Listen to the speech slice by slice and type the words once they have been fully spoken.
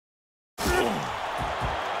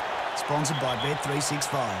Sponsored by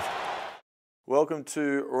Bet365. Welcome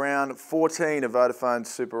to round 14 of Vodafone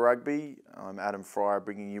Super Rugby. I'm Adam Fryer,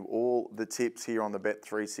 bringing you all the tips here on the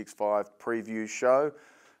Bet365 preview show.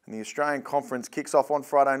 And the Australian Conference kicks off on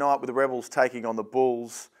Friday night with the Rebels taking on the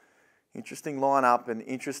Bulls. Interesting lineup and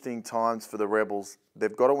interesting times for the Rebels.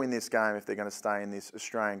 They've got to win this game if they're going to stay in this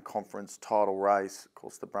Australian Conference title race. Of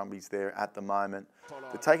course, the Brumbies there at the moment.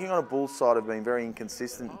 They're taking on a Bulls side have been very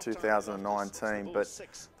inconsistent in 2019, but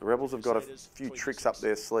the Rebels have got a few tricks up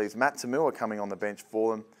their sleeves. Matt Tamua coming on the bench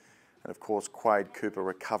for them. And of course, Quade Cooper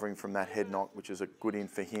recovering from that head knock, which is a good in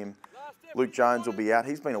for him. Luke Jones will be out.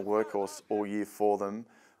 He's been a workhorse all year for them.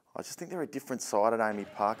 I just think they're a different side at Amy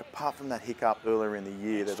Park. Apart from that hiccup earlier in the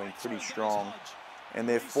year, they've been pretty strong. And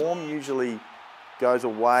their form usually goes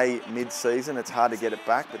away mid-season. It's hard to get it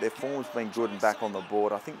back, but their form's been good and back on the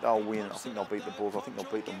board. I think they'll win. I think they'll beat the Bulls. I think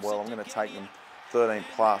they'll beat them well. I'm going to take them 13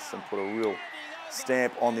 plus and put a real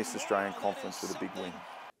stamp on this Australian Conference with a big win.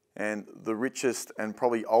 And the richest and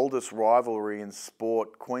probably oldest rivalry in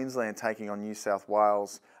sport, Queensland taking on New South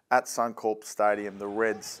Wales at Suncorp Stadium, the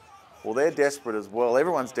Reds. Well, they're desperate as well.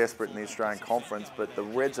 Everyone's desperate in the Australian Conference, but the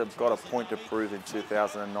Reds have got a point to prove in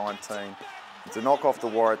 2019. To knock off the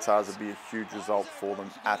Waratahs would be a huge result for them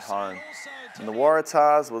at home. And the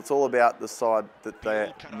Waratahs, well, it's all about the side that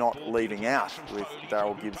they're not leaving out, with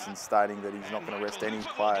Daryl Gibson stating that he's not going to rest any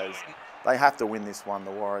players. They have to win this one,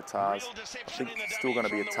 the Waratahs. I think it's still going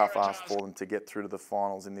to be a tough ask for them to get through to the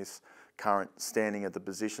finals in this current standing at the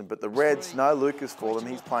position. But the Reds, no Lucas for them.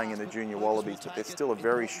 He's playing in the Junior Wallabies, but they're still a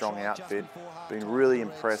very strong outfit. Been really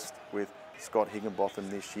impressed with Scott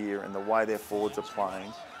Higginbotham this year and the way their forwards are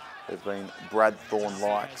playing. They've been Brad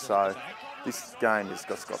Thorne-like. So this game has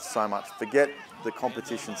got so much. Forget the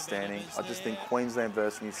competition standing. I just think Queensland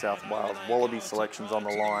versus New South Wales, Wallaby selections on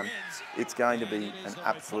the line. It's going to be an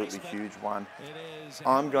absolutely huge one.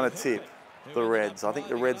 I'm going to tip the Reds. I think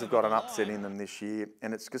the Reds have got an upset in them this year,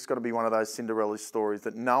 and it's just got to be one of those Cinderella stories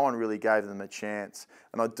that no one really gave them a chance.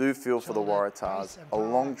 And I do feel for the Waratahs. A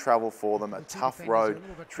long travel for them, a tough road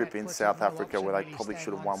trip in South Africa where they probably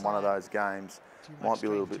should have won one of those games. Might be a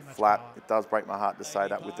little bit flat. It does break my heart to say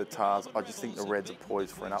that with the Tars. I just think the Reds are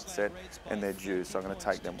poised for an upset, and they're due, so I'm going to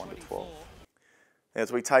take them 1-12.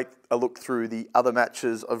 As we take a look through the other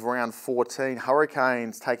matches of round 14,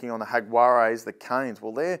 Hurricanes taking on the Jaguares, the Canes.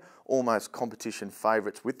 Well, they're almost competition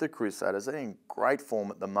favourites with the Crusaders. They're in great form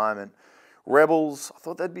at the moment. Rebels, I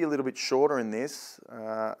thought they'd be a little bit shorter in this.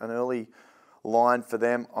 An early line for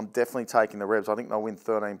them. I'm definitely taking the Rebs. I think they'll win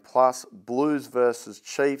 13 plus. Blues versus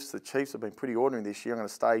Chiefs. The Chiefs have been pretty ordinary this year. I'm going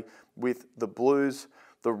to stay with the Blues,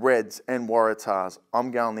 the Reds and Waratahs.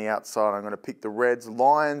 I'm going the outside. I'm going to pick the Reds.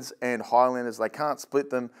 Lions and Highlanders, they can't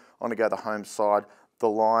split them. I'm going to go the home side. The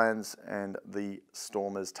Lions and the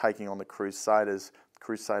Stormers taking on the Crusaders.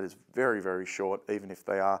 Crusaders very, very short, even if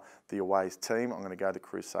they are the away team. I'm going to go the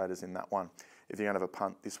Crusaders in that one. If you're going to have a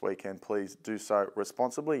punt this weekend, please do so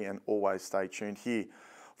responsibly and always stay tuned here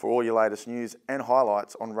for all your latest news and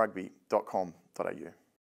highlights on Rugby.com.au.